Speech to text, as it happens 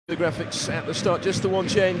The graphics at the start, just the one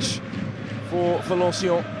change for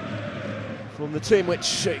Valenciennes from the team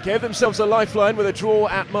which gave themselves a lifeline with a draw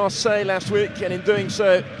at Marseille last week, and in doing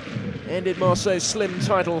so ended Marseille's slim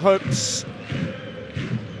title hopes.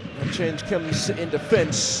 That change comes in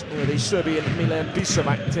defence, where the Serbian Milan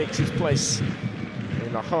Bisamak takes his place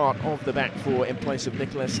in the heart of the back four in place of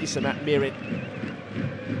Nicolas Isamat-Mirin.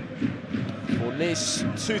 For Nice,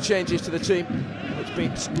 two changes to the team, which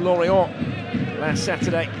beats Lorient last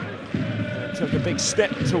Saturday and took a big step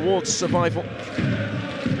towards survival.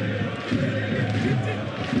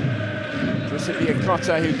 Giuseppe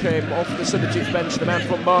Akata, who came off the Substitute bench, the man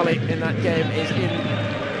from Mali in that game, is in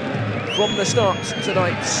from the start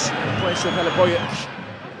tonight in place of Heliboyuk.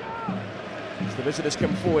 As the visitors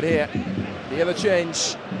come forward here, the other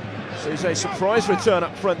change sees a surprise return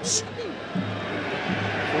up front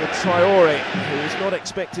for Traoré, who is not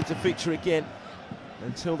expected to feature again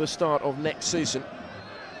until the start of next season.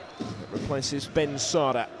 It replaces Ben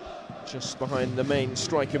Sada, just behind the main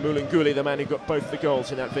striker Moulinguli, the man who got both the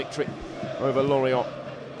goals in that victory over Lorient.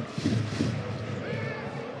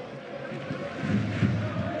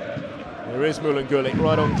 There is Moulinguli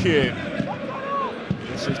right on cue.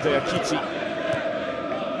 This is Deakiti.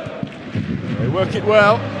 They work it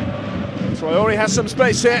well. Traoré has some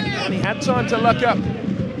space here, and he had time to luck up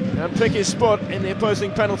and pick his spot in the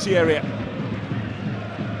opposing penalty area.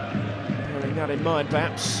 Bearing that in mind,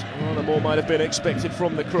 perhaps, rather more might have been expected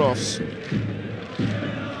from the cross.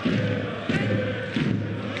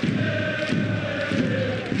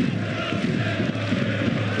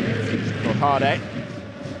 Harde.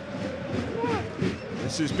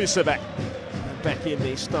 This is Bisamak, back in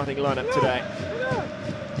the starting lineup today.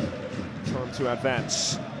 Time to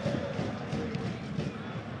advance.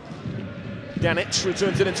 Dernier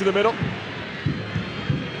returns it into the middle.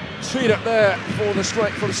 Teed up there for the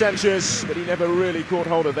strike from Sanchez, but he never really caught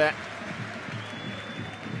hold of that.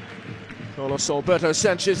 Carlos Alberto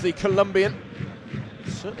Sanchez, the Colombian,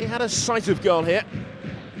 certainly had a sight of goal here.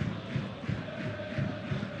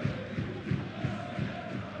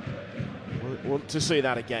 Want to see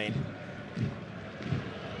that again.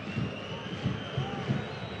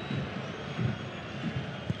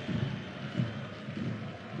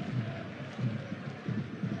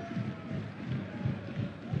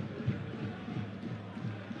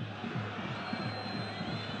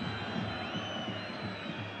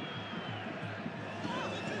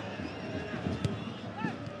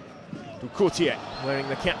 Courtier wearing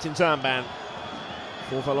the captain's armband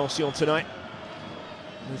for Valenciennes tonight,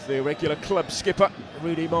 with the regular club skipper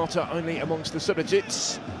Rudy Marta only amongst the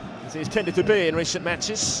substitutes, as he's tended to be in recent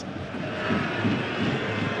matches.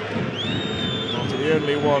 Marta the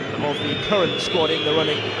only one of the current squad in the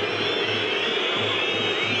running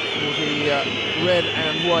for the red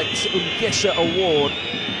and white Nungesser award,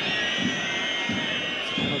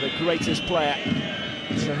 one of the greatest player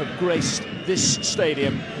to have graced this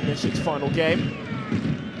stadium in this its final game.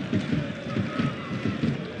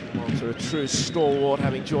 Marta, a true stalwart,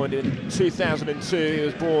 having joined in 2002. He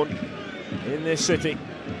was born in this city.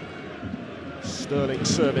 Sterling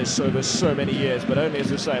service over so many years, but only,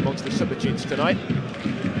 as I say, amongst the substitutes tonight.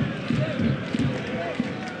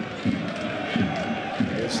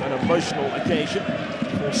 It's an emotional occasion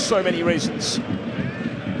for so many reasons.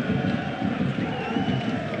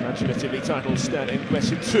 Imaginatively titled Stade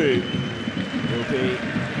Impressive 2 will be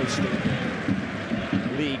hosting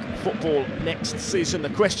league football next season. The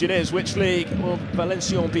question is, which league will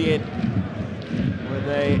Valenciennes be in when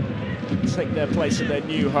they take their place in their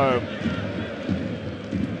new home?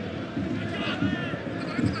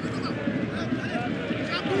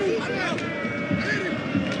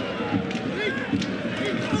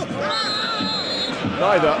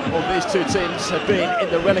 Neither of these two teams have been in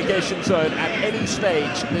the relegation zone at any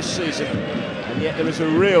stage this season, and yet there is a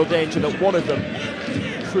real danger that one of them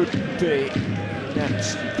could be in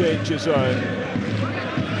that danger zone,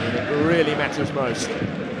 and it really matters most.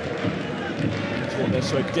 That's what they're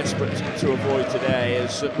so desperate to avoid today,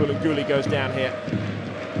 as Moulinguli goes down here.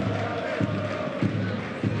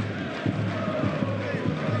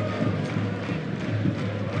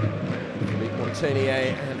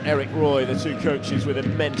 Montagnier and Eric Roy, the two coaches, with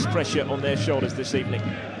immense pressure on their shoulders this evening.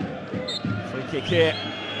 Free kick here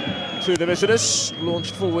to the visitors,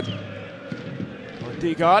 launched forward by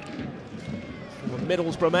Degaard, from a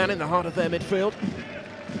Middlesbrough man in the heart of their midfield.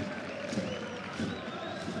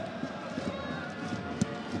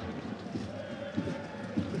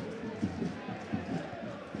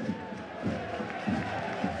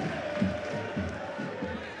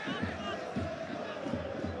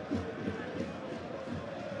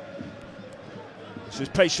 This is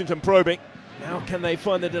patient and probing. Now can they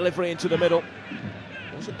find the delivery into the middle?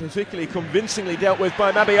 Wasn't particularly convincingly dealt with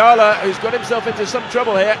by Mabiala, who's got himself into some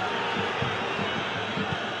trouble here.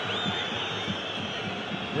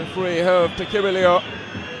 Referee Herve Pekirilio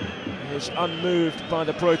is unmoved by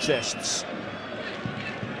the protests.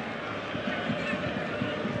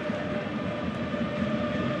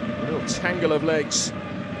 A real tangle of legs.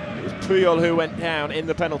 It was Pujol who went down in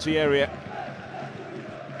the penalty area.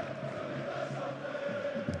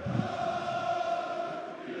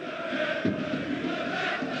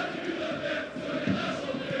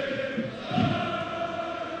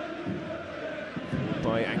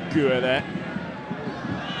 By Angua there.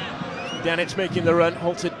 Danitz making the run,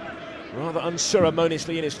 halted rather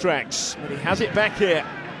unceremoniously in his tracks, but he has it back here.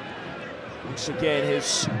 Once again,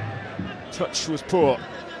 his touch was poor.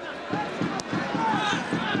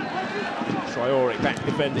 Traore back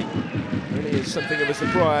defending. Really is something of a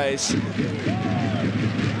surprise to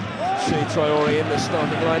see Traore in the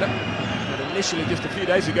starting lineup. But initially, just a few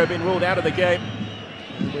days ago, been ruled out of the game.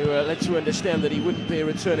 We were led to understand that he wouldn't be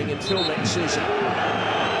returning until next season.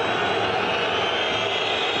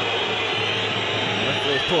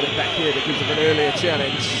 Caught it back here because of an earlier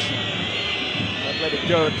challenge. I'd let it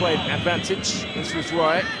go and played advantage. This was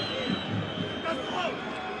right.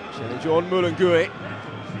 Challenge on Mulungui.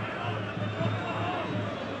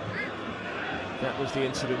 That was the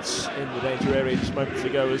incident in the danger area just moments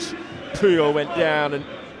ago as Pujol went down and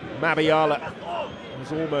Mabiala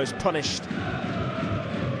was almost punished.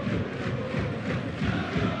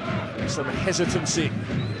 Some hesitancy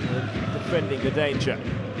in defending the danger.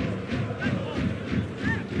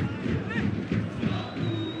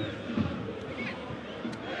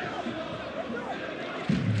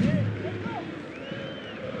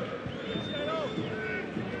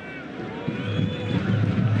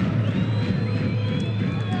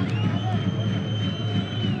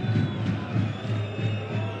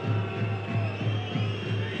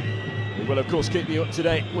 We'll of course keep you up to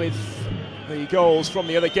date with the goals from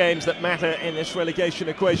the other games that matter in this relegation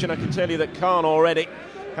equation. I can tell you that Caen already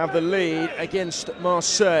have the lead against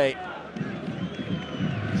Marseille,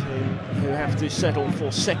 team who have to settle for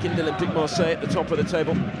second. Olympique Marseille at the top of the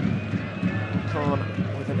table. Caen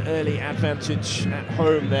with an early advantage at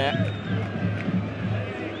home there.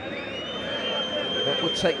 That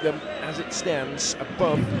would take them, as it stands,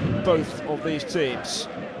 above both of these teams.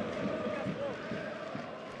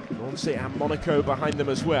 Nancy and Monaco behind them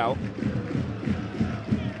as well.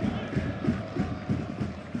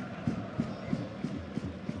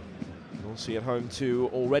 Nancy at home to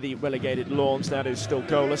already relegated Lens, that is still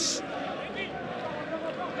goalless.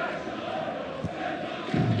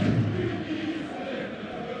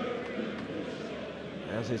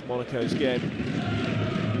 As is Monaco's game.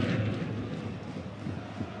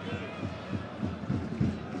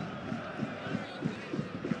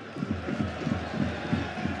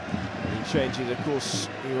 Changes, of course,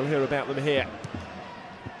 you will hear about them here.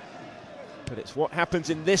 But it's what happens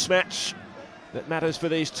in this match that matters for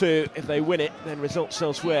these two. If they win it, then results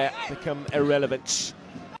elsewhere become irrelevant.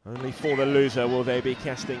 Only for the loser will they be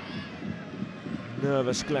casting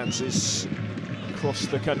nervous glances across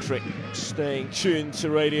the country, staying tuned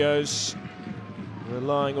to radios,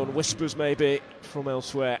 relying on whispers maybe from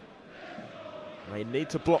elsewhere. They need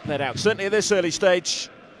to block that out, certainly at this early stage,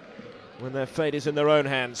 when their fate is in their own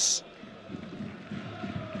hands.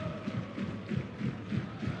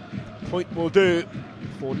 Point will do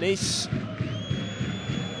for Nice.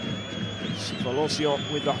 It's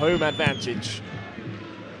Valenciennes with the home advantage.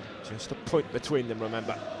 Just a point between them,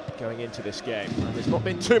 remember, going into this game. And there's not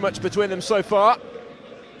been too much between them so far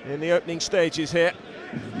in the opening stages here.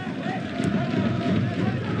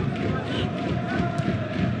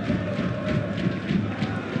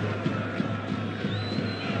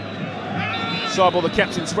 Sabel, the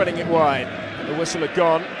captain, spreading it wide. The whistle had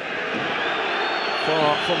gone.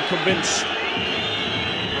 Far from convinced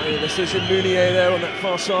by the decision. Meunier there on that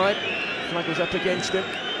far side. Flag was up against him.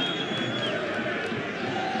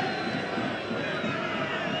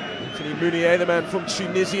 Anthony Meunier, the man from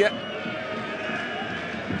Tunisia.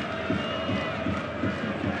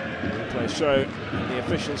 Replay show, and the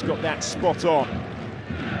officials got that spot on.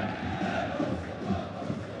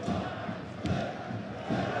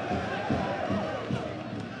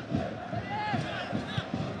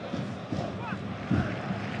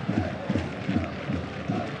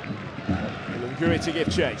 To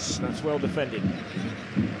give chase, that's well defended.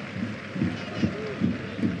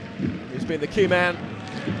 He's been the key man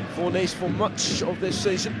for Nice for much of this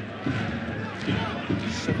season.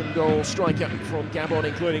 7-goal striker from Gabon,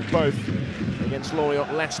 including both against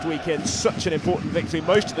Lorient last weekend. Such an important victory.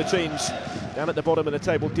 Most of the teams down at the bottom of the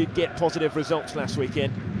table, did get positive results last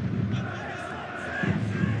weekend.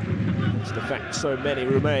 It's the fact so many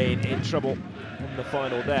remain in trouble on the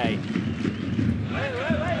final day.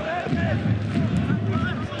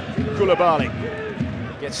 Koulibaly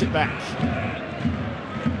gets it back.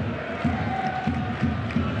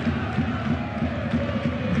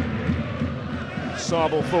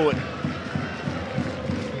 Sable forward.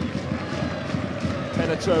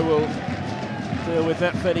 Penato will deal with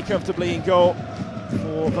that fairly comfortably in goal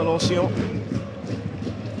for Valenciennes.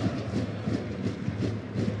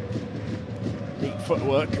 Neat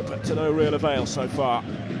footwork, but to no real avail so far.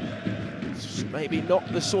 It's maybe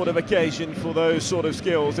not the sort of occasion for those sort of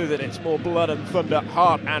skills, is it? It's more blood and thunder,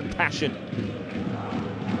 heart and passion.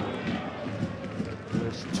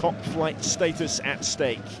 There's top flight status at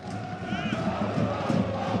stake.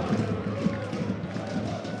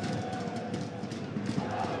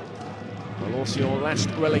 Valenciennes last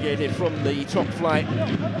relegated from the top flight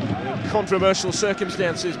in controversial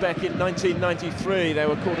circumstances back in 1993. They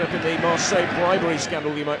were caught up in the Marseille bribery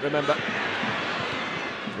scandal, you might remember.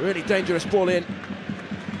 Really dangerous ball in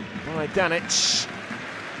by Dernier.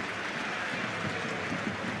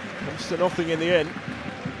 Comes to nothing in the end.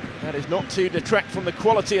 That is not to detract from the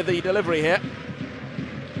quality of the delivery here.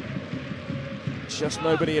 Just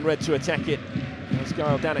nobody in red to attack it as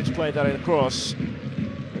Gaël Dernier played that in across.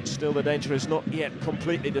 Still, the danger is not yet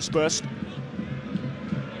completely dispersed.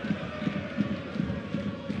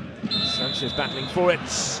 Sanchez battling for it.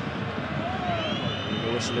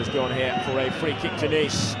 The whistle has gone here for a free kick to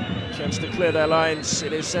Nice. Chance to clear their lines.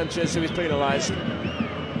 It is Sanchez who is penalised.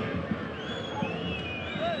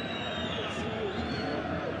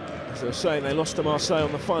 As I was saying, they lost to Marseille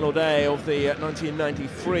on the final day of the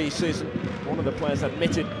 1993 season. One of the players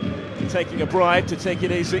admitted to taking a bribe to take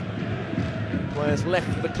it easy. Players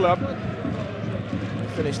left the club. They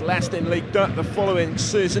finished last in Ligue 2 the following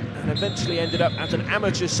season and eventually ended up as an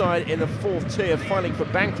amateur side in the 4th tier, filing for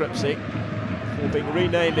bankruptcy before being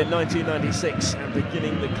renamed in 1996 and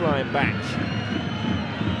beginning the climb back.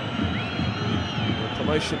 The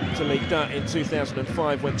promotion to Ligue 2 in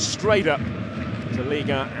 2005 went straight up to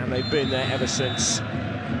Liga, and they've been there ever since.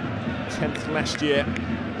 10th last year.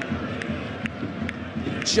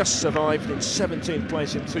 Just survived in 17th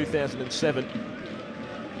place in 2007.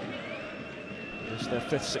 It's their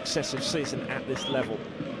 5th successive season at this level.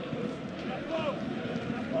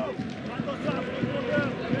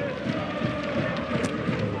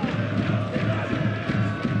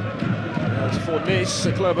 As for Nice,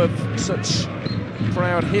 a club of such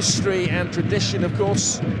proud history and tradition, of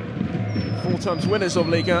course, 4 times winners of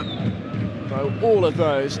Liga, though all of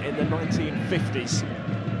those in the 1950s.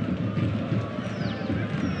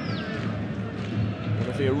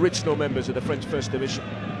 The original members of the French First Division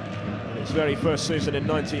in its very first season in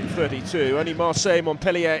 1932. Only Marseille,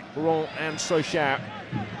 Montpellier, Rouen and Sochaux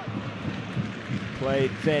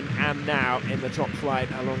played then and now in the top flight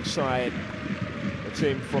alongside the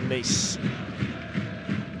team from Nice.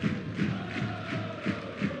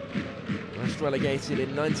 Last relegated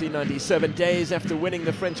in 1997, days after winning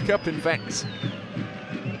the French Cup, in fact.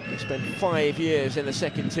 They spent 5 years in the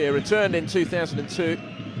 2nd tier, returned in 2002.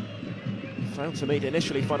 Failed to meet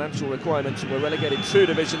initially financial requirements and were relegated 2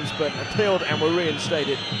 divisions, but appealed and were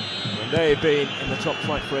reinstated. And they've been in the top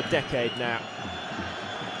flight for a decade now.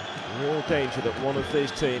 Real danger that one of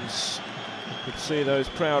these teams could see those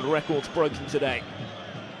proud records broken today.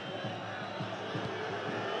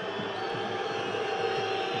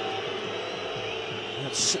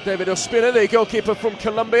 That's David Ospina, the goalkeeper from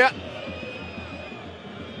Colombia,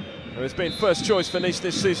 who has been first choice for Nice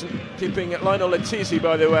this season, keeping Lionel Letizi,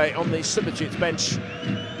 by the way, on the substitutes bench.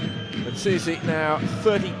 Letizi now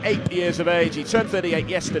 38 years of age. He turned 38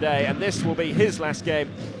 yesterday, and this will be his last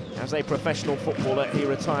game as a professional footballer. He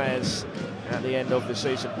retires at the end of the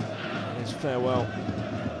season. His farewell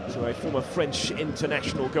to a former French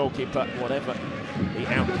international goalkeeper, whatever the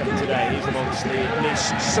outcome today. He's amongst the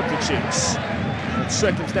Nice substitutes. Had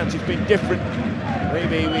circumstances been different,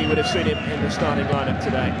 maybe we would have seen him in the starting lineup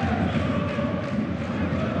today.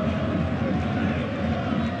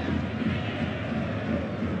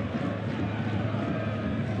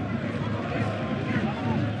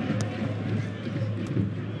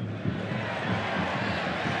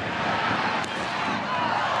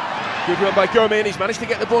 Good run by Gomin, he's managed to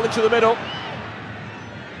get the ball into the middle.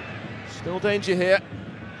 Still danger here.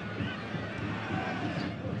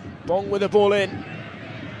 Bong with the ball in.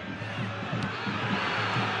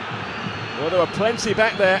 Well, there were plenty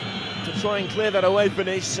back there to try and clear that away for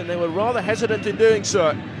Nice, and they were rather hesitant in doing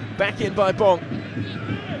so. Back in by Bong.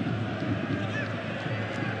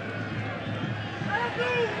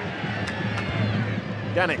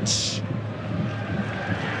 Dernier.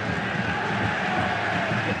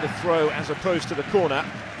 Get the throw as opposed to the corner.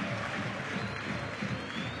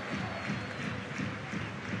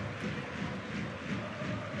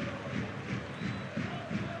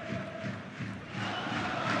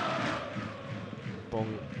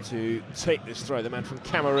 Bong to take this throw, the man from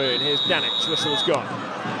Cameroon. Here's Dernier, whistle's gone.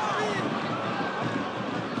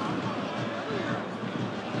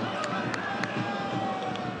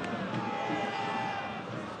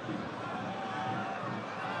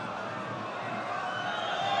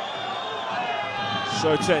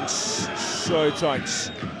 So tense, so tight.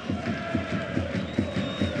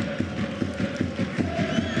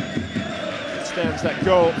 Stands that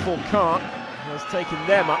goal for Caen, has taken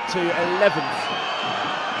them up to 11th.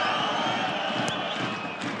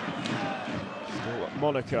 Still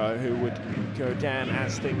Monaco, who would go down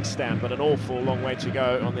as things stand, but an awful long way to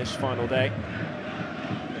go on this final day.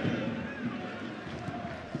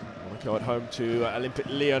 Monaco at home to Olympique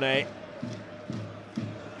Lyonnais.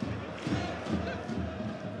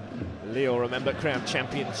 Lille, remember, crowned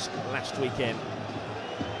champions last weekend.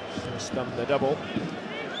 Just done the double.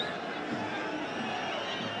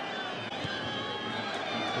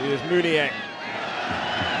 Here's Meunier.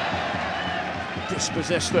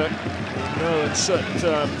 Dispossessed her in no uncertain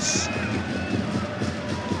terms.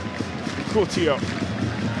 Courtillot.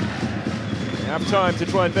 They have time to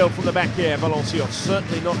try and build from the back here. Valenciennes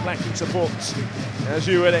certainly not lacking support, as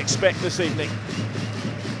you would expect this evening.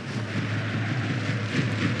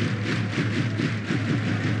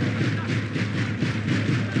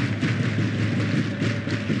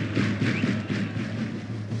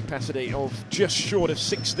 Capacity of just short of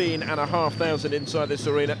 16,500 inside this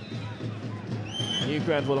arena. New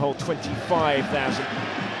ground will hold 25,000.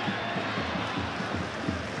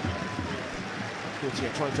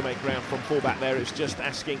 Courtier trying to make ground from fullback there. It's just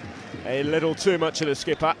asking a little too much of the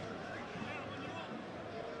skipper.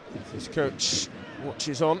 His coach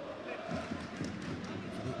watches on.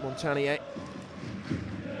 Montagnier.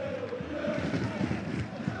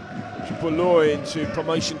 Boulogne into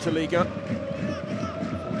promotion to Liga.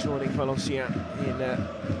 Joining Valenciennes in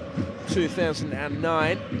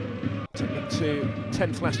 2009, took them to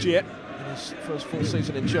 10th last year in his first full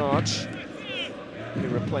season in charge. He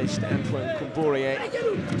replaced Antoine Comborier,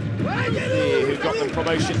 who got them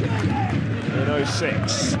promotion in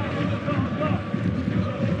 06.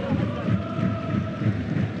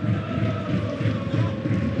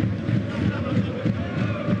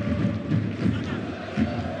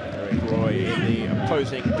 Eric Roy in the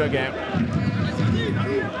opposing dugout.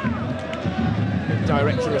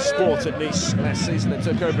 Director of sport at Nice last season and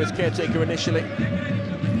took over as caretaker initially.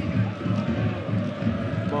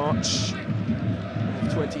 March of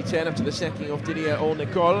 2010, after the sacking of Didier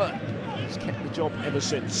Nicole, he's kept the job ever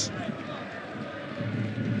since.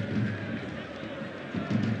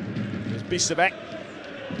 There's Bissevec.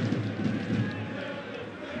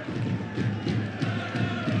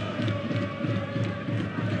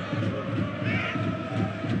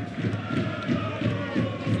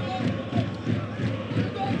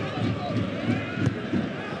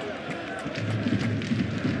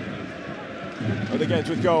 The games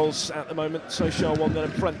with goals at the moment. Sochaux 1-0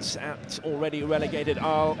 in front at already relegated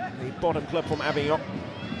Arles, the bottom club from Avignon.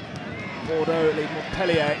 Bordeaux lead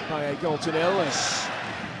Montpellier by a 0-0 as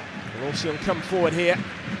Valenciennes come forward here.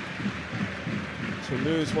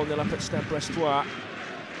 Toulouse 1-0 up at Stade Brestois.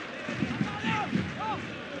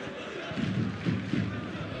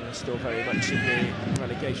 They're still very much in the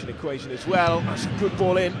relegation equation as well. That's a good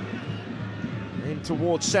ball in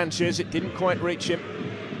towards Sanchez. It didn't quite reach him.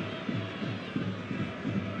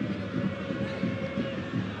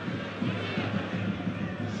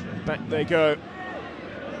 Back they go to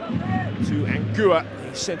Angua.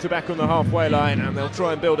 He's centre back on the halfway line, and they'll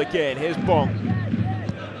try and build again. Here's Bong.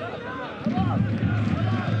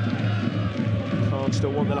 Caen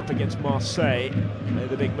still 1-0 up against Marseille. They're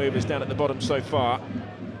the big movers down at the bottom so far.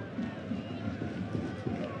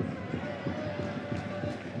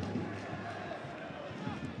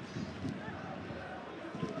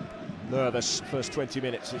 Nervous first 20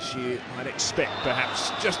 minutes, as you might expect,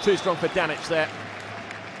 perhaps. Just too strong for Dernier there.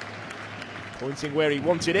 Pointing where he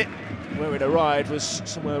wanted it. Where it arrived was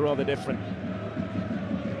somewhere rather different.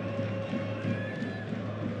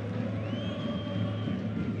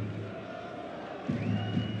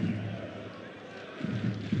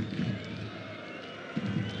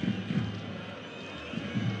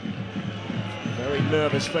 Very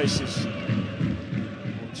nervous faces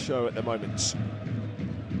on show at the moment.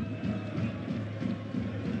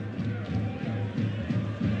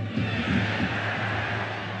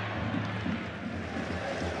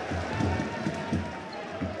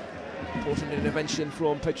 Important intervention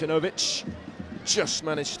from Pejanovic. Just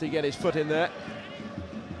managed to get his foot in there.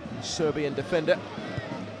 Serbian defender.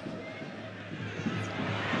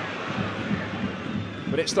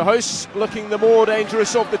 But it's the hosts looking the more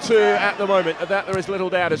dangerous of the two at the moment. Of that there is little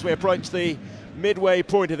doubt as we approach the midway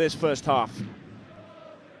point of this first half.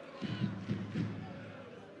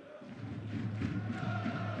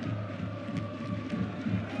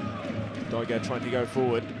 Daigo trying to go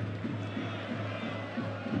forward.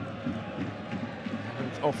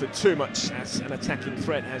 Haven't offered too much as an attacking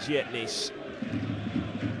threat as yet, Nice.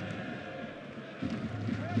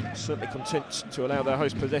 Certainly content to allow their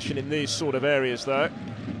host possession in these sort of areas, though.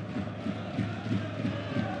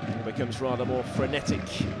 It becomes rather more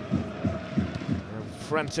frenetic and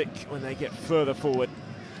frantic when they get further forward.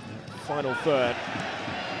 Final third.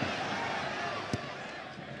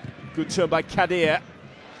 Good turn by Kadir.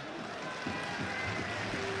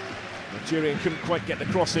 Nigerian couldn't quite get the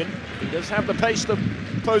cross in. He does have the pace to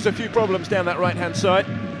pose a few problems down that right-hand side.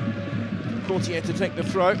 Courtier to take the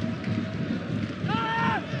throw.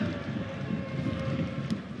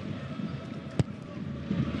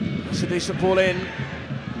 That's a decent ball in.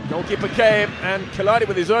 Goalkeeper came and collided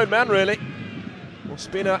with his own man, really.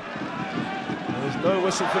 Spinner. There's no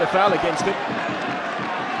whistle for the foul against him.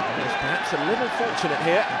 He's perhaps a little fortunate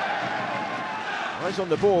here. Eyes on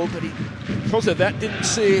the ball, but he, because of that, didn't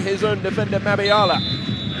see his own defender, Mabiala.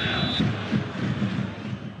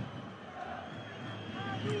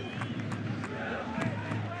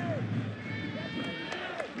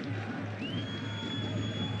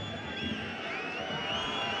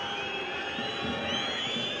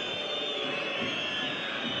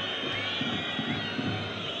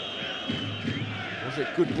 Was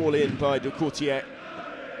a good ball in by Courtier.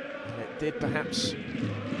 And it did perhaps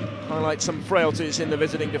highlight some frailties in the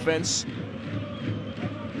visiting defence.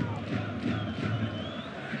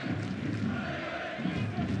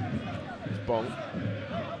 Bong.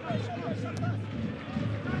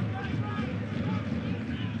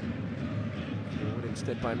 Forward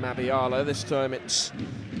instead by Mabiala. This time it's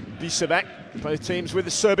Bisevac. Both teams with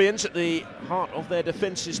the Serbians at the heart of their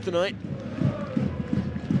defences tonight.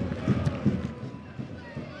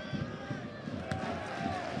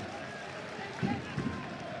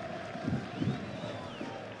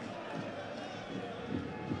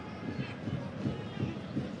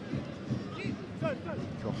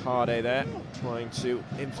 Hardy there, trying to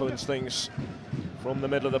influence things from the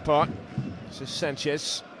middle of the park. This is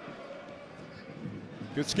Sanchez.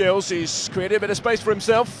 Good skills, he's created a bit of space for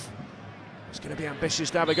himself. He's going to be ambitious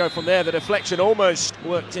to have a go from there. The deflection almost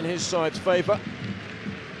worked in his side's favour.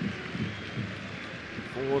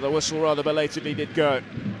 Or the whistle rather belatedly did go.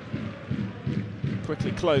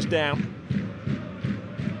 Quickly closed down.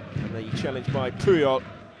 And the challenge by Pujol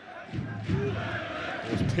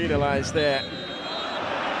was penalised there.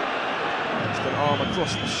 An arm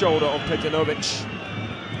across the shoulder of Pejanovic,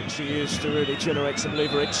 which he used to really generate some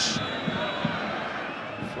leverage.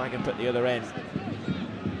 Flag up at the other end.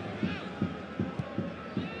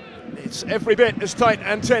 It's every bit as tight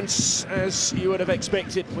and tense as you would have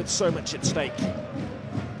expected, with so much at stake.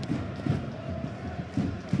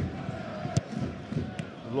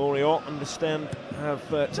 Lorient, understand, have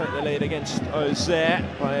taken the lead against Auxerre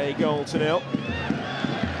by a 1-0.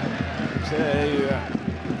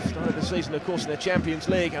 Started the season, of course, in the Champions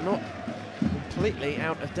League, are not completely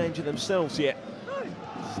out of danger themselves yet.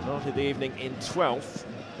 Started the evening in 12th.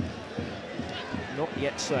 Not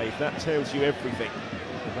yet safe. That tells you everything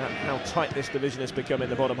about how tight this division has become in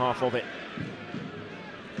the bottom half of it.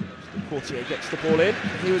 Courtier gets the ball in.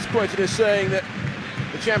 He was quoted as saying that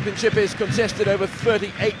the championship is contested over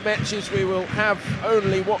 38 matches. We will have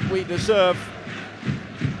only what we deserve.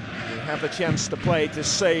 Have the chance to play to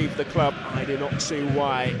save the club. I do not see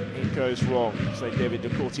why it goes wrong. So David de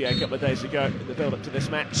Courtier a couple of days ago in the build-up to this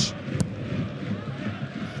match.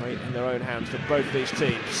 Fate in their own hands for both these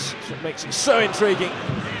teams. That's what makes it so intriguing.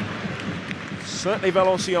 Certainly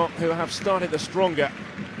Valenciennes, who have started the stronger.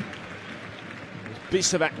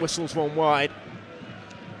 Bisevac whistles one wide.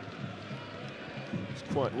 It's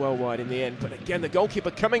quite well wide in the end, but again the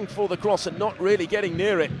goalkeeper coming for the cross and not really getting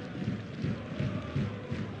near it.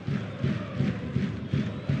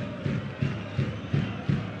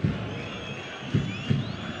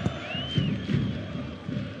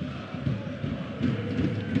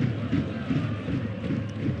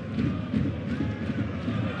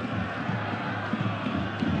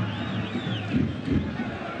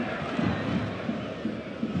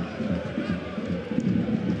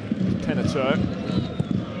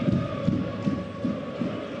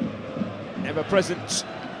 Ever present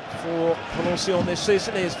for Valenciennes this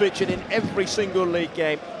season. He has featured in every single league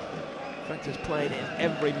game fact, has played in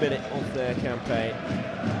every minute of their campaign.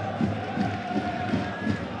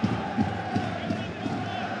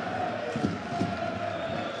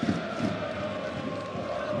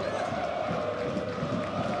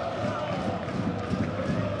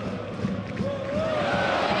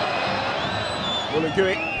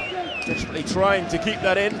 Desperately trying to keep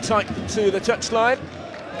that in, tight to the touchline.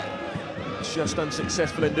 Just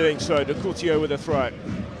unsuccessful in doing so. De Courtier with a throw.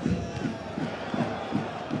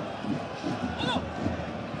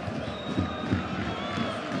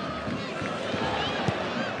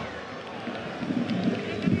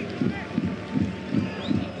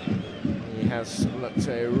 He has looked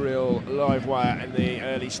a real live wire in the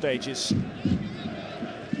early stages.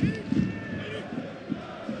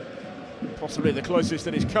 Possibly the closest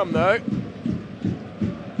that he's come, though.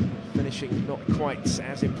 Finishing not quite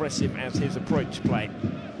as impressive as his approach play.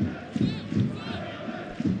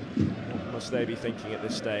 What must they be thinking at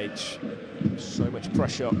this stage? So much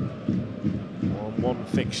pressure on one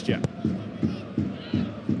fixture.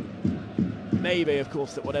 Maybe, of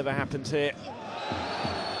course, that whatever happens here,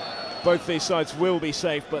 both these sides will be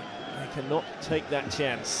safe, but they cannot take that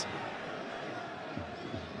chance.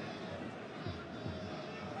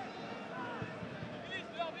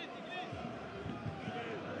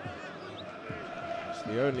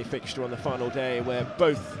 The only fixture on the final day where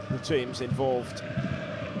both the teams involved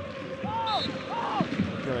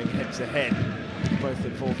going head to head, both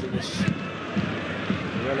involved in this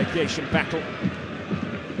relegation battle.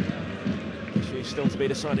 Issue still to be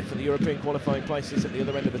decided for the European qualifying places at the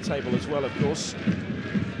other end of the table as well, of course.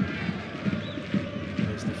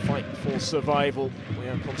 There's the fight for survival we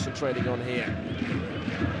are concentrating on here.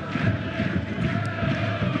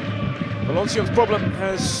 Valenciennes' problem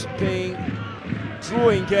has been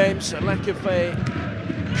drawing games, a lack of a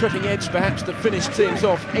cutting edge perhaps to finish teams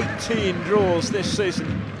off. 18 draws this season.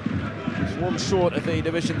 It's one short of the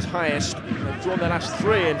division's highest. They've drawn their last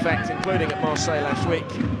 3, in fact, including at Marseille last week.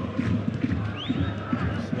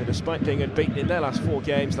 So despite being unbeaten in their last 4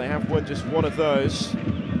 games, they have won just 1 of those.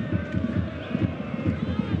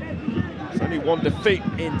 There's only 1 defeat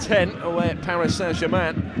in 10 away at Paris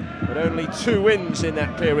Saint-Germain, but only 2 wins in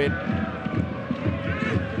that period.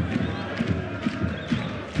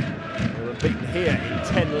 Beaten here in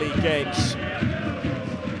 10 league games.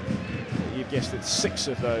 You've guessed that 6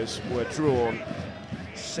 of those were drawn.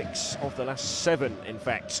 6 of the last 7, in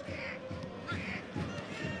fact.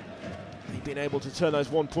 They've been able to turn those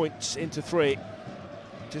 1 points into 3.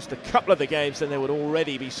 Just a couple of the games, then they would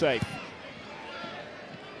already be safe.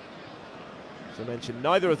 As I mentioned,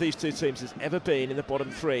 neither of these 2 teams has ever been in the bottom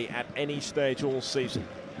 3 at any stage all season.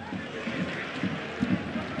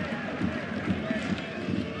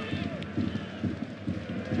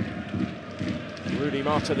 Rudy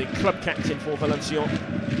Marta, the club captain for Valenciennes,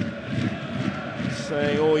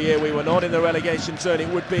 saying all year we were not in the relegation zone. It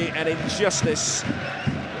would be an injustice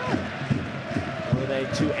were they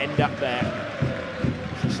to end up there.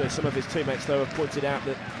 So some of his teammates, though, have pointed out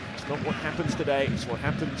that it's not what happens today, it's what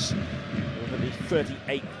happens over the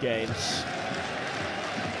 38 games.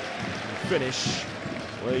 You finish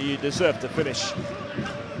where you deserve to finish.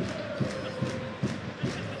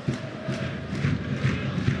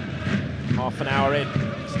 Half an hour in,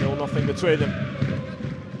 still nothing between them.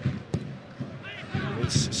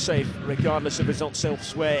 It's safe regardless of results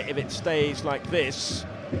elsewhere. If it stays like this,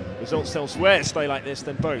 results elsewhere stay like this,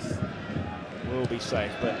 then both will be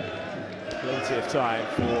safe. But plenty of time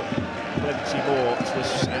for plenty more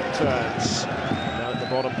twists and turns now at the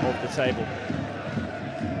bottom of the table.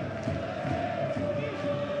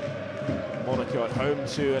 Monaco at home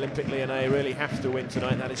to Olympique Lyonnais really have to win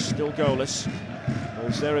tonight. That is still goalless.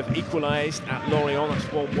 Auxerre have equalised at Lorient, that's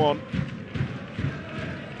 1-1.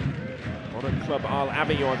 Modern club Al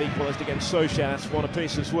Avignon have equalised against Sochaux, that's 1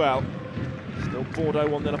 apiece as well. Still Bordeaux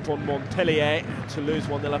 1-0 up on Montpellier, Toulouse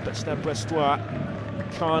 1-0 up at Stade Brestois.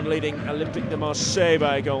 Caen leading Olympique de Marseille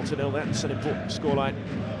by a goal to 0, that's an important scoreline.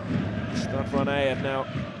 Stade Rennais have now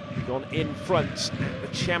gone in front at the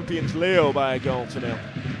champions Lille by a goal to 0.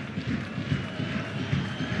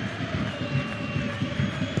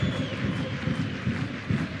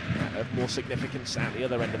 More significance at the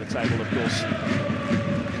other end of the table, of course.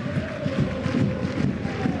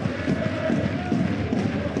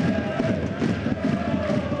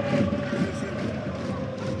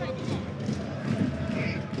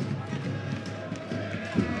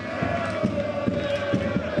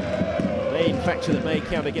 Main factor that may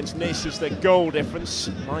count against Nice is the goal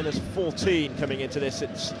difference. Minus 14 coming into this.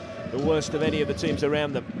 It's the worst of any of the teams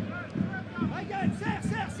around them.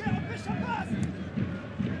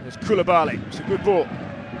 Koulibaly, it's a good ball.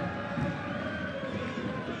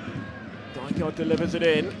 Nygaard delivers it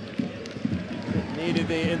in. It needed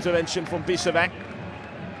the intervention from Bisevac.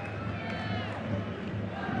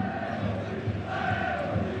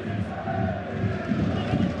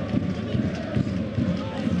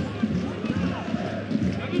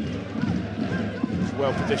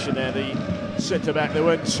 Well positioned there, the centre back. There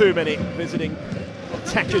weren't too many visiting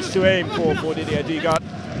attackers to aim for Didier Nygaard.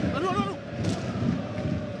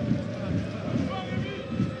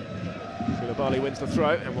 Bali wins the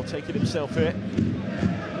throw and will take it himself here.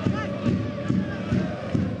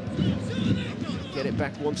 Get it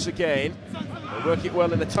back once again. They'll work it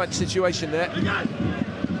well in a tight situation there.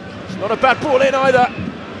 It's not a bad ball in either.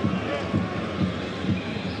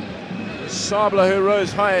 Sabler who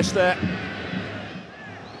rose highest there.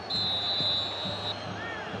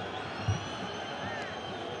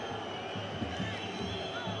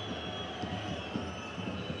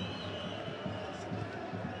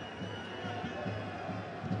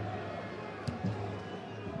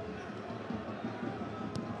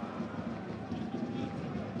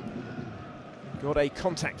 Got a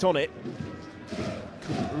contact on it.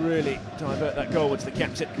 Couldn't really divert that goal towards the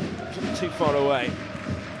captain. Wasn't too far away.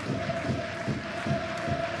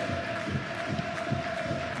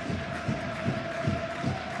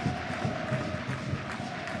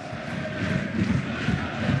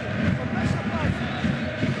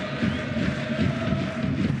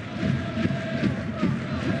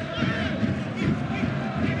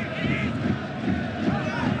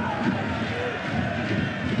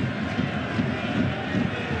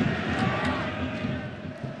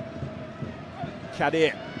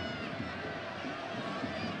 Kadir.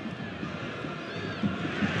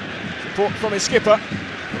 Support from his skipper.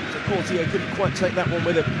 Portier couldn't quite take that one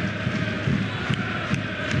with him.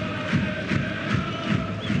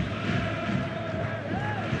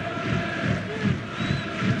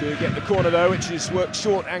 Do get the corner though, which is worked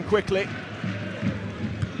short and quickly.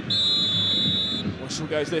 Whistle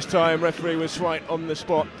goes this time, referee was right on the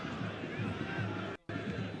spot.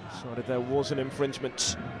 Decided there was an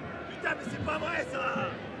infringement.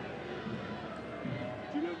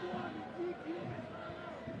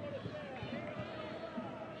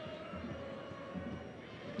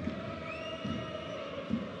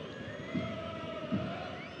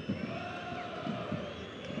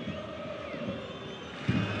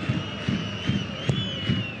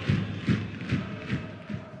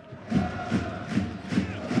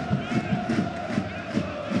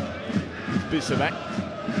 Bisevac.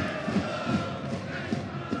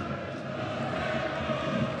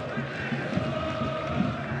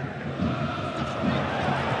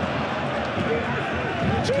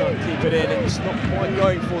 Just can't keep it in, it's not quite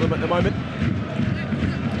going for them at the moment.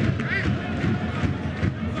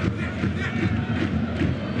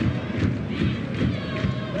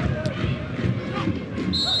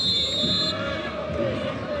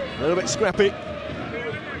 A little bit scrappy, a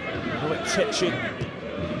little bit tetchy.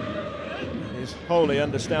 Is wholly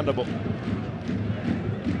understandable.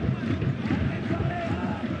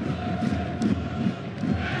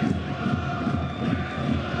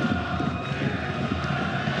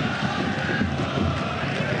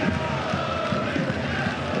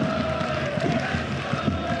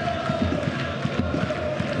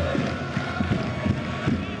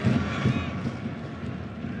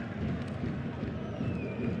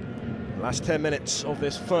 Last 10 minutes of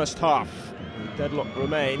this first half, the deadlock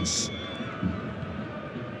remains.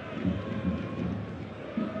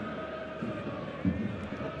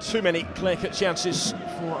 Too many clear-cut chances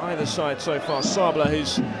for either side so far. Sabler,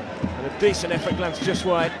 who's had a decent effort, glanced just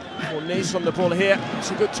wide for Nice on the ball here.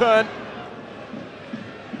 It's a good turn.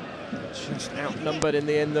 Just outnumbered in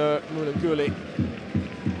the end though, Mulunguli.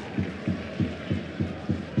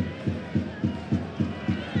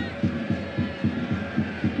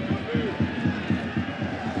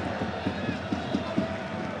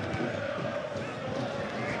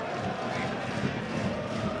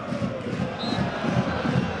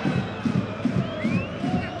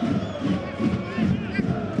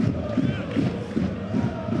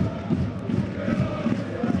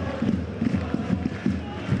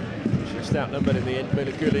 Outnumbered in the end,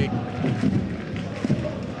 Mulunguli.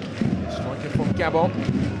 Striker from Gabon.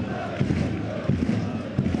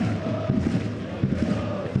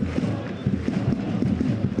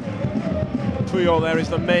 Pujol there is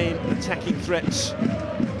the main attacking threat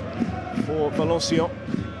for Valenciennes.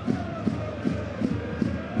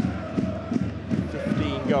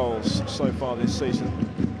 15 goals so far this season,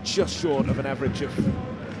 just short of an average of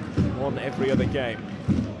one every other game.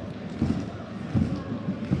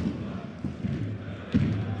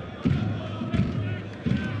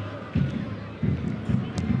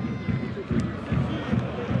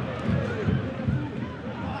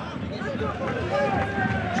 The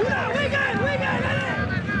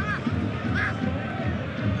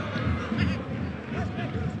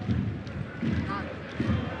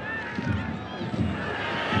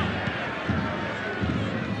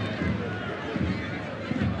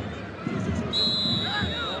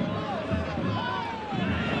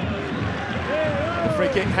free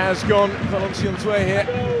kick has gone Valenciennes' way here.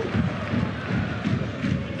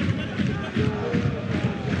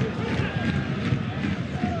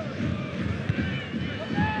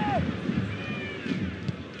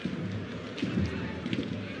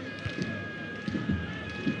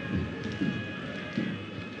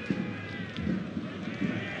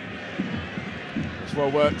 Well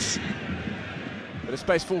works. Bit of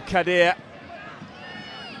space for Kadir.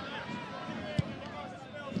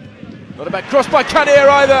 Not a bad cross by Kadir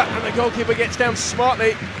either, and the goalkeeper gets down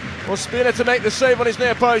smartly. Ospina to make the save on his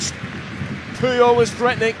near post. Pujol was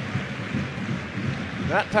threatening.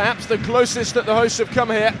 That perhaps the closest that the hosts have come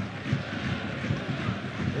here.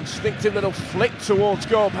 Instinctive little flick towards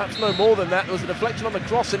goal, perhaps no more than that. There was a deflection on the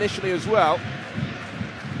cross initially as well.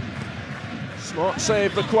 Smart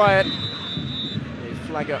save required.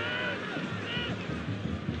 Flag up.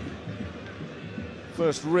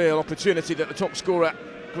 First real opportunity that the top scorer,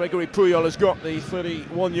 Grégory Pujol, has got, the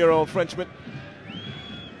 31-year-old Frenchman.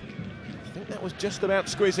 I think that was just about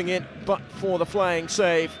squeezing in, but for the flying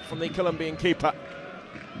save from the Colombian keeper.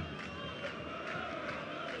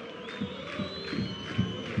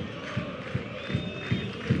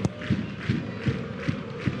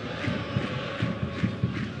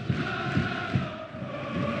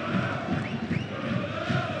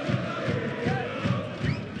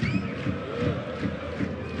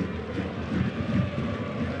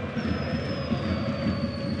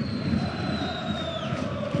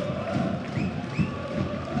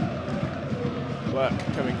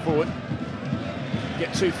 Coming forward,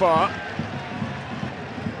 get too far.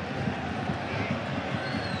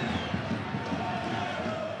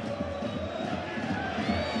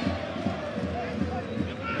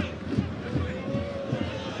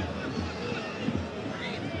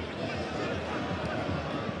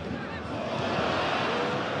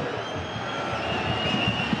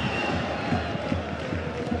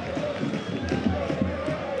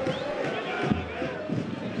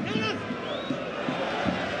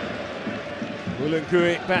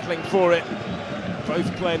 Gui battling for it.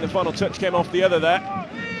 Both playing, the final touch came off the other there.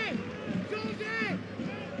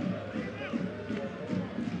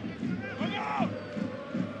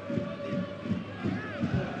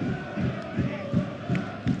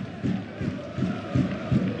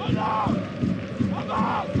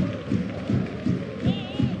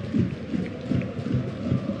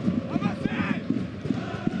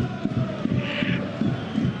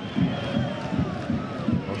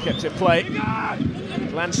 Kept in play.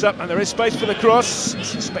 Glance up, and there is space for the cross.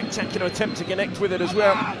 It's a spectacular attempt to connect with it as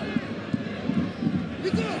well.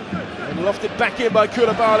 And lofted back in by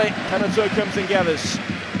Koulibaly. Canazo comes and gathers.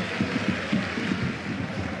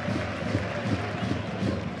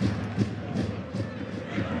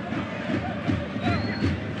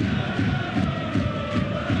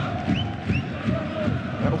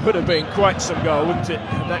 That would have been quite some goal, wouldn't it?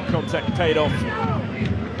 Had that contact paid off.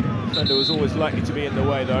 The defender was always likely to be in the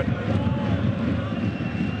way, though.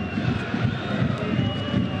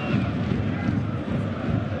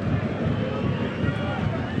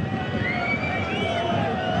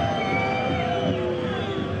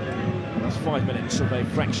 That's 5 minutes of a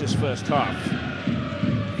fractious first half.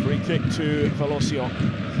 Free kick to Valenciennes.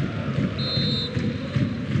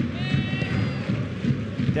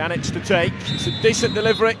 Danitz to take. It's a decent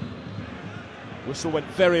delivery. Whistle went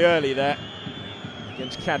very early there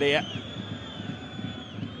against Kadir.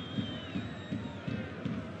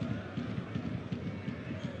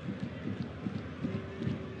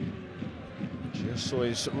 Just saw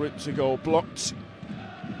his route to goal blocked.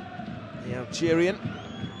 The Algerian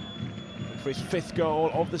for his 5th goal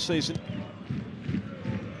of the season.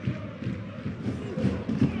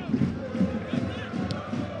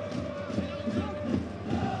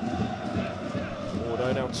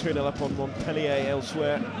 Bordeaux now 2-0 up on Montpellier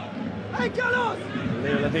elsewhere.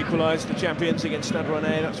 Lille have equalised, the champions, against Stade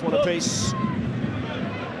Rennais. That's one apiece.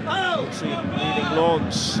 Leading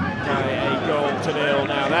Lens by a goal to nil.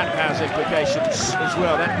 Now that has implications as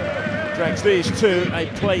well. That drags these two a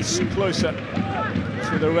place closer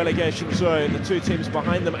to the relegation zone. The two teams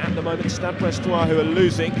behind them at the moment, Stade Brestois, who are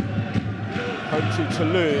losing, home to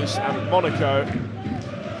Toulouse, and Monaco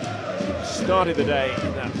started the day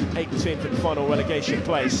in that 18th and final relegation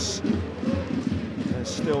place. They're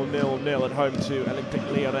still 0-0 at home to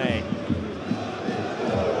Olympique Lyonnais.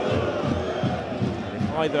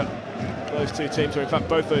 If either those two teams, or in fact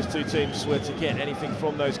both those two teams, were to get anything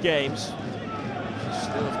from those games, which is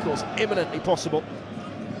still of course imminently possible,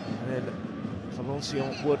 then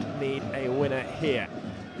Valenciennes would need a winner here.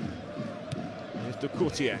 Here's de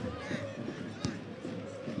Courtier.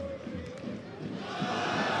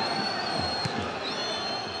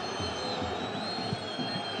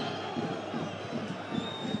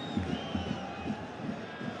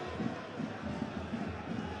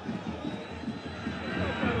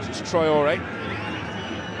 Traoré.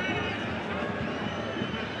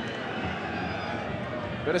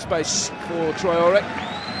 Bit of space for Traoré.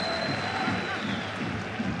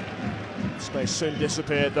 Space soon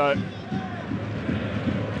disappeared though.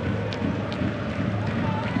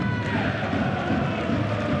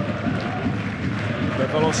 But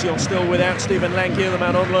Valenciennes still without Stephen Langier, the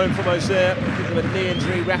man on loan from Auxerre because of a knee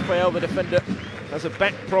injury. Raphael, the defender, has a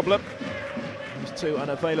back problem. These two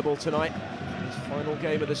unavailable tonight. Final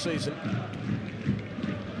game of the season.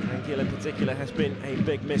 Langier in particular has been a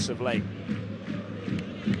big miss of late.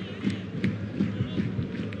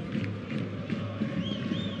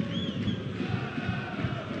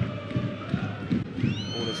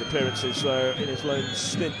 All his appearances though in his loan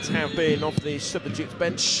stint have been off the substitutes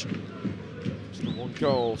bench. Just the one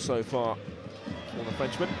goal so far for the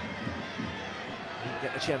Frenchman. Didn't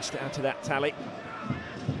get the chance to add to that tally.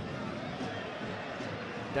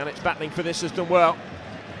 Dernier battling for this, has done well.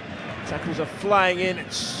 Tackles are flying in,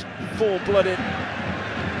 it's full-blooded.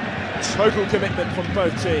 Total commitment from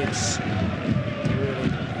both teams. Really,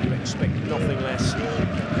 you expect nothing less.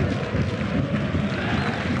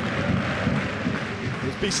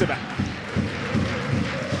 Here's Biseva.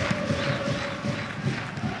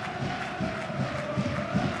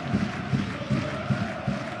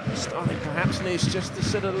 Starting perhaps needs just to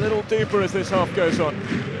sit a little deeper as this half goes on.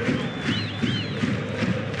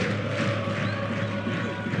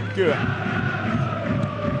 Well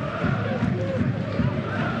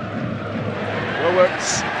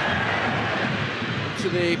worked into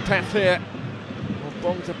the path here.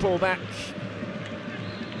 Bong to pull back.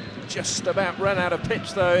 Just about ran out of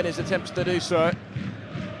pitch though in his attempts to do so.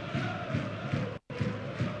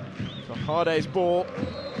 For Harday's ball.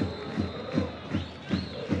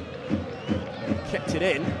 Kept it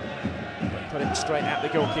in. Put it straight at the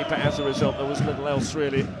goalkeeper as a result. There was little else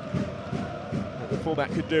really the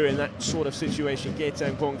fullback could do in that sort of situation.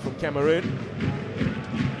 Gaetan Bong from Cameroon.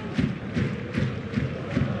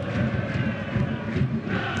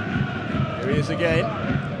 Here he is again.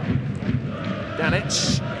 Dernier.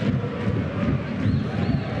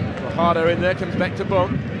 Harder in there, comes back to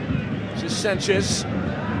Bong. This is Sanchez.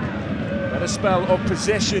 Had a spell of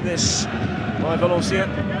possession this by Valenciennes.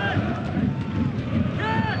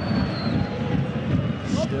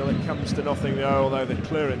 Still it comes to nothing though, although the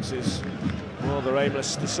clearance is rather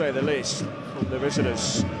aimless to say the least from the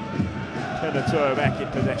visitors. Kenato back in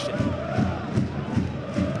possession.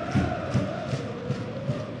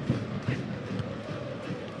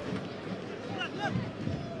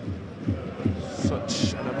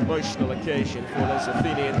 Such an emotional occasion for Les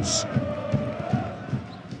Athenians.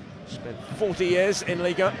 Spent 40 years in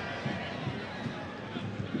Liga.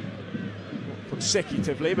 Not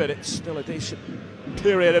consecutively, but it's still a decent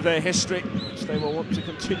period of their history, which they will want to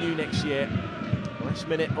continue next year. Last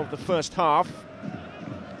minute of the first half.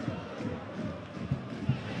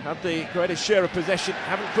 Had the greatest share of possession,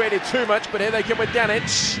 haven't created too much, but here they come with Dernier.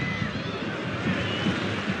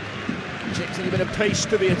 Injecting a bit of pace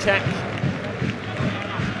to the attack.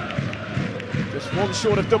 Just one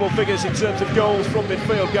short of double figures in terms of goals from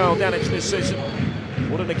midfield. Dernier this season.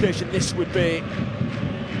 What an occasion this would be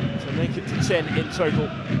to make it to 10 in total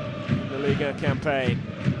in the Liga campaign.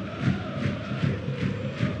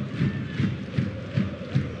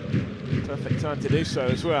 Perfect time to do so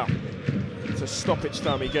as well. It's a stoppage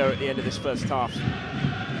time we go at the end of this first half.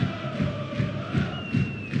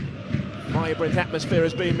 Vibrant atmosphere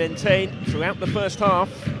has been maintained throughout the first half.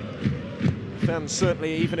 Fans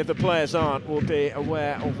certainly, even if the players aren't, will be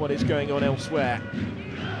aware of what is going on elsewhere.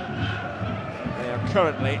 They are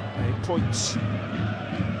currently a point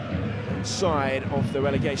outside of the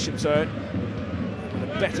relegation zone, with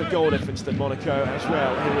a better goal difference than Monaco as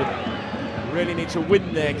well, who would really need to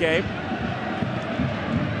win their game.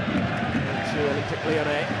 To Olympique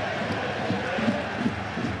Lyonnais.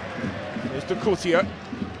 Here's de Courtier.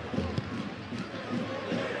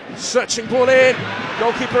 Searching ball in.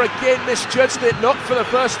 Goalkeeper again misjudged it, not for the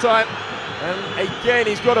first time. And again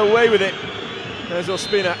he's got away with it. There's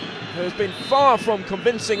Ospina, who has been far from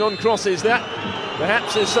convincing on crosses. That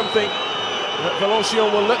perhaps is something that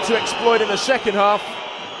Valenciennes will look to exploit in the second half.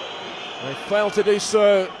 They failed to do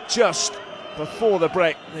so just before the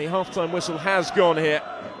break. The half-time whistle has gone here.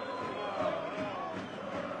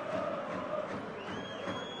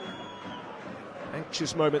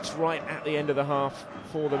 Anxious moments right at the end of the half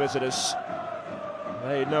for the visitors.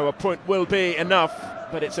 They know a point will be enough,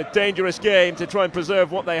 but it's a dangerous game to try and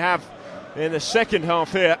preserve what they have in the second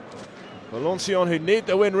half here. Valenciennes, who need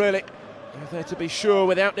the win really, if they're to be sure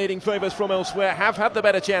without needing favours from elsewhere, have had the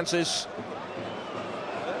better chances.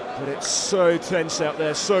 But it's so tense out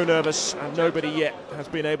there, so nervous, and nobody yet has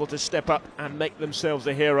been able to step up and make themselves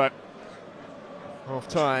a hero.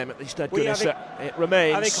 Half-time at the Stade Nungesser, it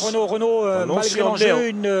remains. Avec Renaud, malgré l'enjeu,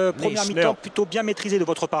 une première mi-temps plutôt bien maîtrisée de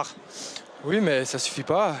votre part. Oui, mais ça suffit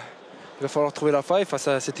pas. Il va falloir trouver la faille face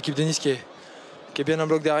à cette équipe de Nice qui est bien en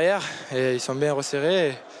bloc derrière. Et ils sont bien resserrés.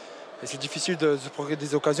 Et c'est difficile de se procurer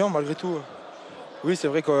des occasions malgré tout. Oui, c'est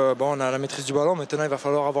vrai qu'on a la maîtrise du ballon. Maintenant, il va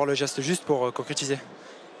falloir avoir le geste juste pour concrétiser.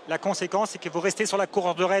 La conséquence, c'est que vous restez sur la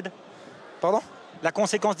corde raide. Pardon? La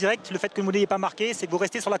conséquence directe, le fait que vous n'ayez pas marqué, c'est que vous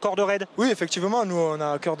restez sur la corde raide. Oui, effectivement, nous, on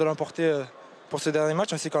a à cœur de l'emporter pour ce dernier match.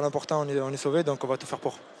 On sait qu'en l'emportant, on est sauvé, donc on va tout faire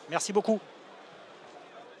pour. Merci beaucoup.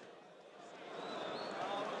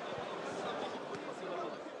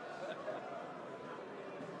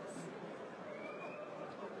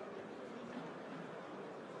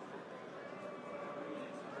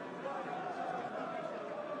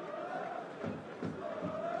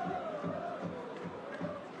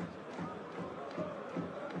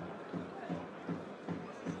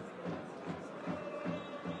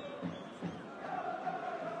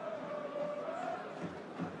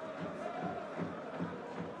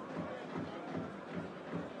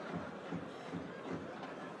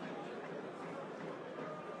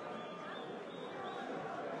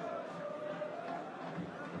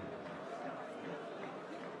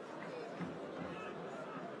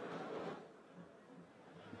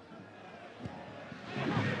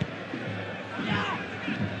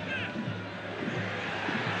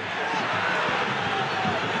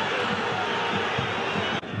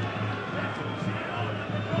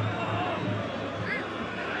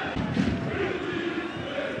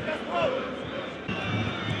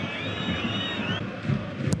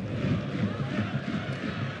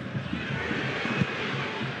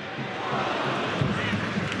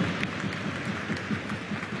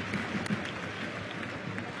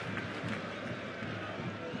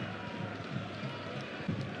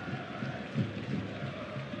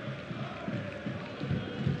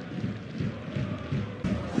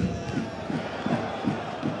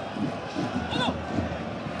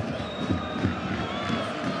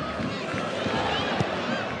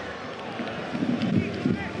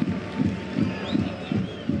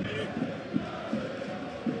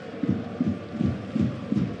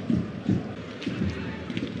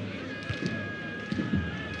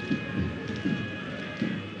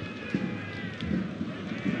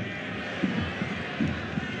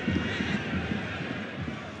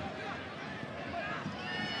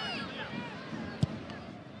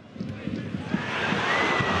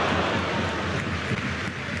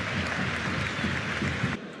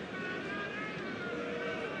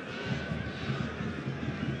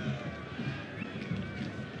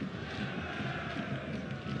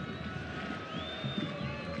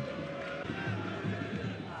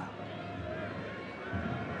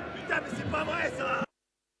 Mais c'est pas vrai ça!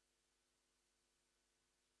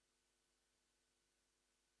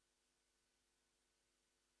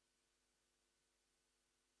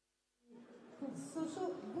 Pour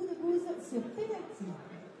Sochaux, bout de bouse sur pénalty.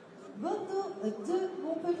 Bordeaux 2,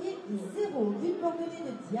 Montpellier 0, but bordelais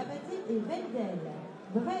de Diabaté et Vendel.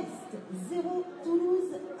 Brest 0,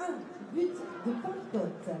 Toulouse 1, but de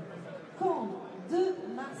Pentecôte. Caen 2,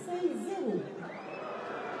 Marseille 0.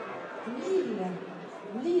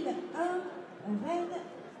 Lille 1, Rennes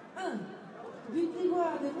 1. But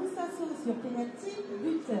lillois de Moussasso sur pénalty,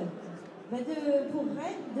 but pour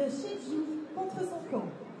Rennes de Chedjou contre son camp.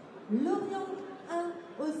 Lorient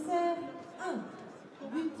 1, Auxerre 1.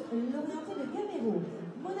 But l'orienté de Gamero.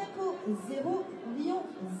 Monaco 0, Lyon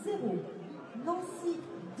 0. Nancy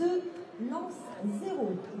 2, Lens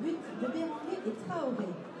 0. But de Béranguet et Traoré.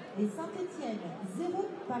 Et Saint-Etienne 0,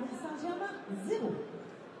 Paris Saint-Germain 0.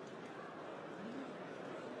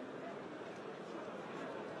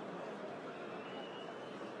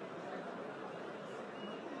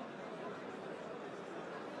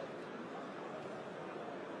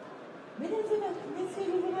 Mesdames et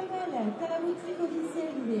messieurs, je vous rappelle qu'à la boutique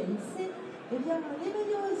officielle du VAFC, les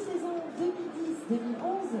meilleures saisons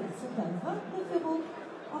 2010-2011 sont à 29 €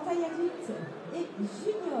 en taille adulte et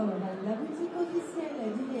junior. La boutique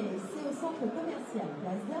officielle du VAFC au centre commercial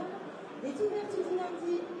Place d'Armes est ouverte du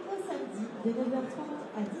lundi au samedi de 9h30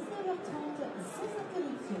 à 19h30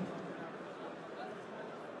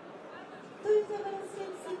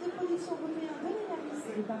 européen de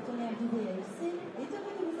l'Énergie et partenaire du VAFC est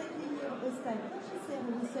heureux de vous accueillir au stade Nungesser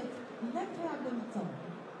où vous souhaite une agréable mi-temps.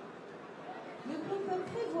 Le groupe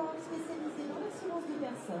Première, spécialisé dans l'assurance de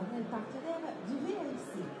personnes, est partenaire du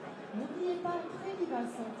VAFC. N'oubliez pas, Première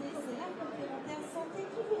Santé, c'est la complémentaire santé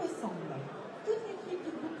qui vous ressemble. Toute l'équipe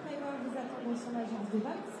du groupe Première vous attend dans son agence de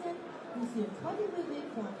Valenciennes ou sur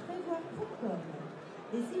www.prevoir.com.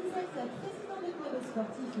 Et si vous êtes président de club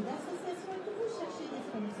sportif ou d'association et que vous cherchez des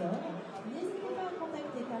sponsors, n'hésitez pas à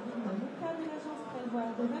contacter Karine Mouka de l'agence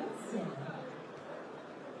Prévoir de Valenciennes.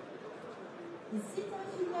 Et Cita,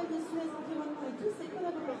 filiale de Suez Environnement et tous ses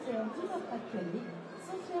collaborateurs du Nord-Pas-de-Calais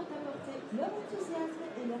sont fiers d'apporter leur enthousiasme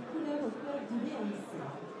et leur couleur au club du VAFC.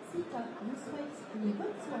 Cita vous souhaite une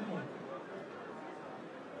bonne soirée.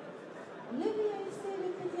 Le VAFC, le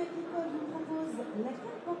Crédit Agricole, vous propose la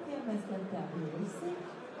carte bancaire Mastercard VAFC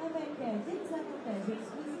avec des avantages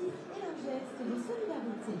exclusifs et un geste de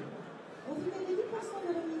solidarité. Profitez de 10%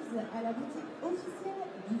 de remise à la boutique officielle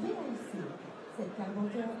du VAFC. Cette carte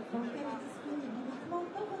bancaire est disponible uniquement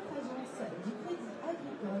dans votre agence du Crédit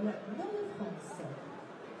Agricole Nord-de-France.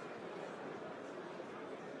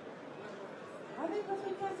 Avec votre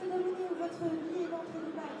carte d'abonné ou votre billet d'entrée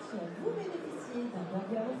du match, vous bénéficiez d'un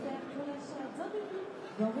burger offert pour l'achat d'un menu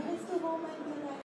dans vos restaurants McDonald's.